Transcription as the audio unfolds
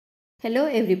Hello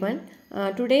everyone.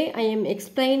 Today I am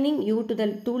explaining you to the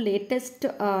two latest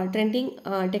trending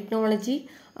technology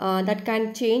that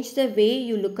can change the way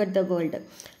you look at the world.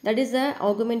 That is the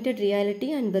augmented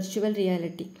reality and virtual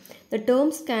reality. The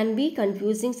terms can be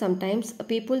confusing sometimes.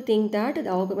 People think that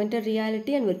the augmented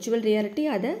reality and virtual reality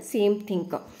are the same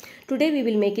thing. Today we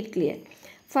will make it clear.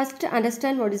 First,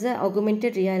 understand what is the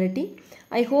augmented reality.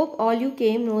 I hope all you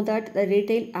came know that the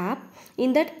retail app.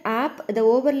 In that app, the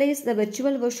overlays the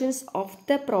virtual versions of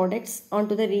the products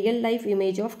onto the real life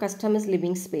image of customer's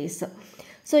living space.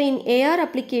 So in AR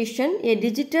application, a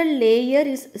digital layer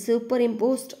is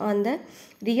superimposed on the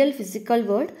real physical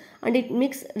world and it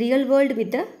mixes real world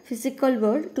with the physical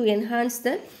world to enhance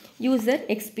the user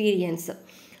experience.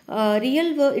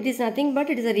 Real world, it is nothing but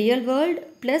it is a real world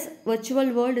plus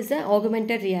virtual world is a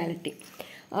augmented reality.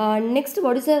 Next,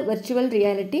 what is a virtual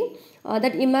reality?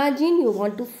 That imagine you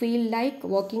want to feel like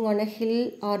walking on a hill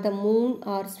or the moon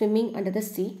or swimming under the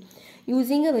sea.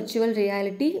 Using a virtual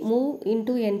reality,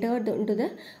 enter into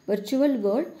the virtual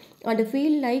world and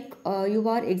feel like you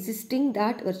are existing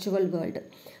that virtual world.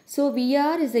 So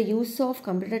VR is the use of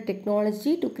computer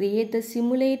technology to create the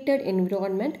simulated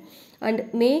environment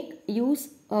and make the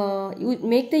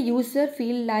user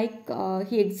feel like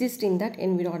he exists in that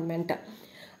environment.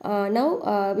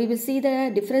 Now we will see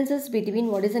the differences between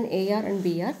what is an AR and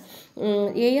VR.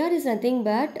 AR is nothing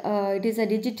but it is a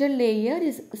digital layer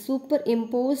is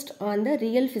superimposed on the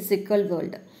real physical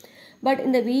world. But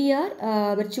in the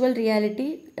VR, virtual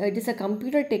reality, it is a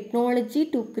computer technology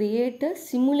to create a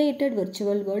simulated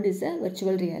virtual world is a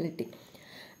virtual reality.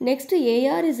 Next,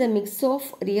 AR is a mix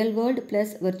of real world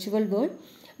plus virtual world.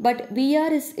 But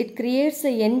VR it creates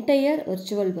the entire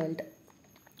virtual world.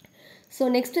 So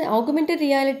next, augmented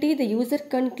reality, the user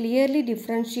can clearly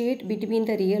differentiate between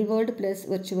the real world plus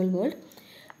virtual world.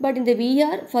 But in the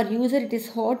VR, for user, it is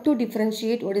hard to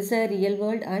differentiate what is the real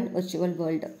world and virtual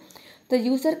world. The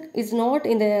user is not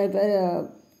in the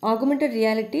augmented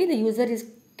reality, the user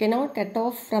cannot cut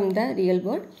off from the real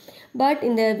world. But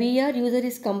in the VR, user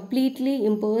is completely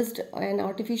immersed in an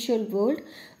artificial world,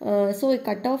 so it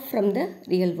cut off from the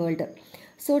real world.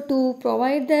 So to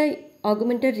provide the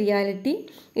augmented reality,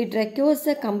 it requires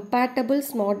the compatible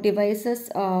smart devices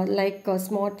like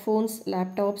smartphones,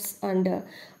 laptops and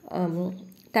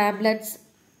tablets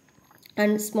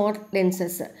and smart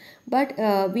lenses. But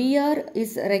VR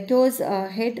requires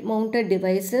head mounted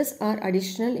devices or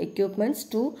additional equipments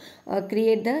to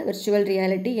create the virtual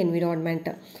reality environment.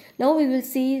 Now we will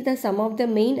see some of the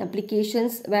main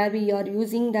applications where we are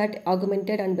using that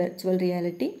augmented and virtual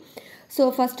reality. So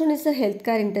first one is the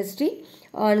healthcare industry.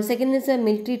 And second is the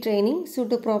military training. So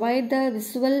to provide the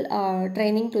visual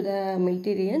training to the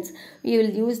militarians, we will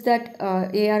use that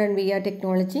AR and VR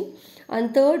technology.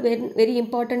 And third, very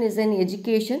important, is in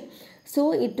education.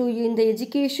 So in the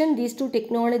education, these two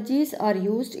technologies are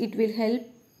used. It will help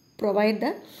provide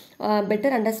the better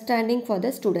understanding for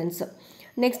the students.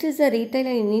 Next is the retail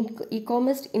and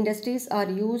e-commerce industries are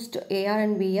used AR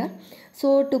and VR.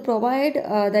 So to provide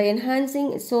the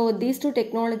enhancing, so these two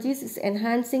technologies is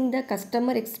enhancing the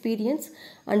customer experience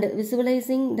and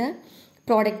visualizing the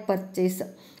product purchase.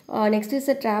 Next is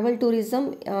the travel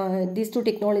tourism. These two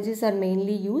technologies are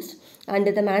mainly used, and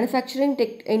the manufacturing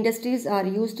industries are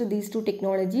used these two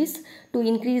technologies to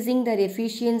increasing their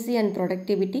efficiency and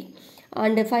productivity.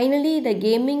 And finally, the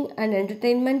gaming and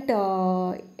entertainment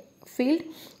field,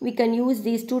 we can use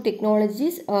these two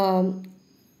technologies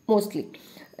mostly.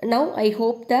 Now I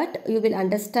hope that you will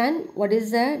understand what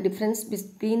is the difference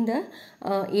between the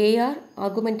AR,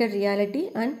 augmented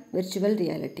reality and virtual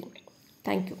reality.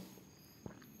 Thank you.